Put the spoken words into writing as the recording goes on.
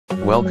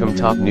Welcome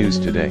top news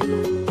today.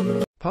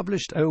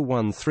 Published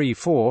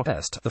 0134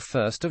 est, the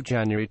 1st of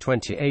January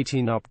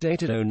 2018.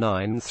 Updated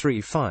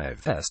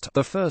 0935 est,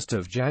 the 1st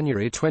of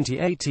January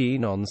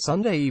 2018. On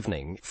Sunday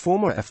evening,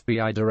 former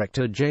FBI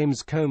Director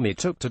James Comey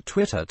took to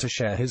Twitter to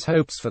share his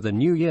hopes for the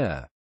new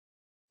year.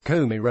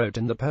 Comey wrote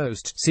in the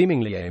post,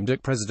 seemingly aimed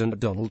at President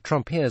Donald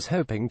Trump, "Here's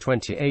hoping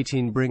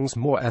 2018 brings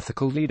more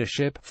ethical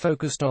leadership,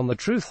 focused on the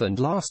truth and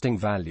lasting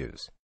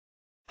values.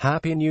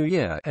 Happy New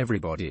Year,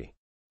 everybody."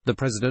 The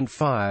president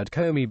fired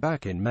Comey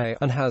back in May,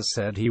 and has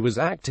said he was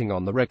acting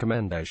on the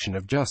recommendation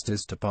of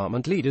Justice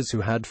Department leaders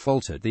who had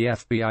faulted the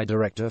FBI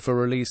director for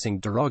releasing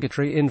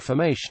derogatory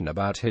information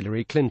about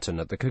Hillary Clinton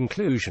at the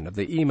conclusion of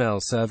the email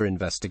server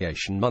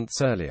investigation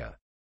months earlier.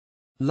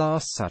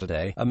 Last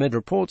Saturday, amid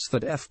reports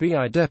that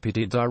FBI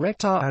Deputy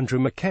Director Andrew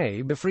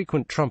McCabe, a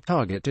frequent Trump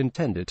target,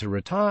 intended to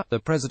retire, the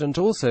president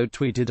also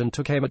tweeted and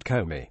took aim at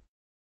Comey.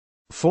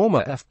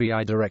 Former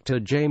FBI Director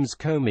James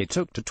Comey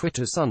took to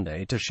Twitter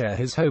Sunday to share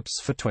his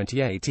hopes for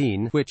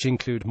 2018, which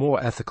include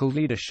more ethical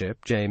leadership.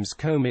 James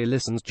Comey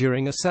listened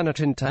during a Senate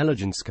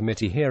Intelligence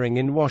Committee hearing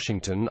in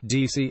Washington,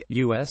 D.C.,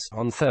 U.S.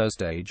 on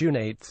Thursday, June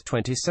 8,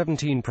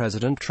 2017.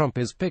 President Trump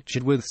is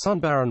pictured with son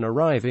Barron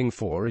arriving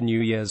for a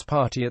New Year's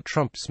party at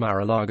Trump's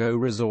Mar-a-Lago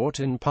resort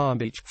in Palm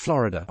Beach,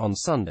 Florida. On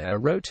Sunday,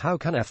 wrote, "How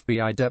can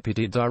FBI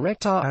Deputy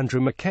Director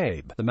Andrew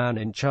McCabe, the man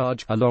in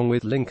charge, along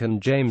with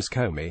Lincoln James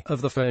Comey, of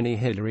the phony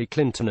Hillary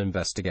Clinton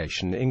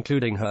investigation,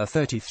 including her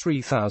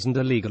 33,000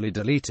 illegally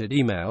deleted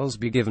emails,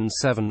 be given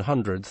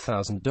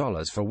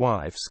 $700,000 for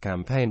wife's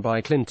campaign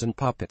by Clinton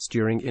puppets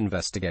during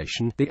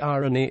investigation? The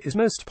irony is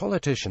most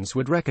politicians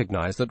would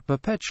recognize that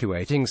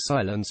perpetuating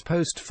silence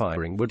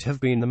post-firing would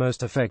have been the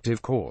most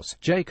effective course."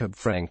 Jacob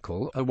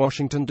Frankel, a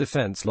Washington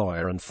defense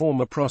lawyer and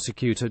former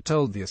prosecutor,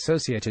 told the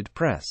Associated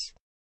Press.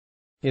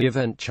 "In the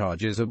event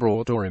charges are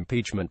brought or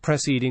impeachment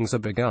proceedings are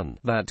begun,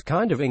 that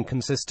kind of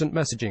inconsistent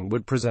messaging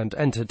would present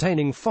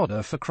entertaining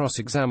fodder for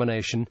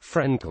cross-examination."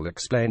 Frankel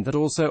explained that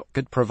also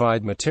could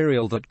provide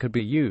material that could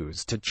be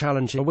used to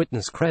challenge a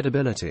witness'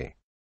 credibility.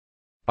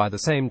 By the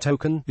same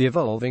token, the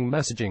evolving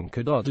messaging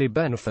could oddly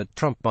benefit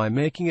Trump by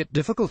making it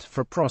difficult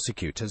for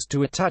prosecutors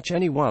to attach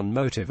any one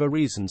motive or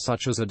reason,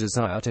 such as a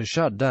desire to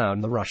shut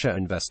down the Russia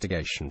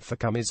investigation, for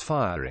Comey's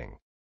firing.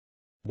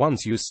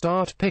 Once you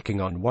start picking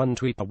on one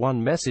tweet or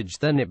one message,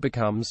 then it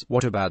becomes,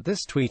 "What about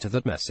this tweet or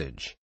that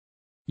message?"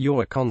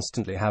 You're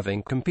constantly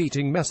having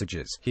competing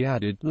messages, he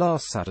added.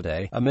 Last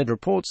Saturday, amid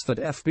reports that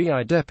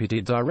FBI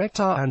Deputy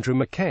Director Andrew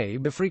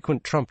McCabe, a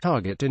frequent Trump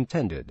target,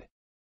 intended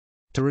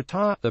to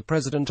retire, the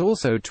president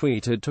also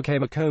tweeted, "Took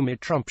aim at Comey.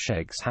 Trump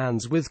shakes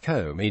hands with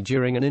Comey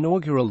during an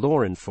inaugural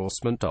law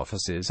enforcement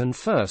officers and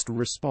first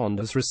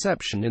responders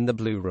reception in the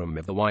Blue Room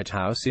of the White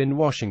House in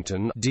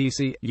Washington,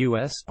 D.C.,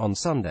 U.S., on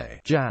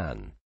Sunday,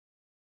 Jan.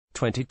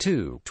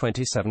 22,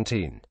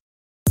 2017.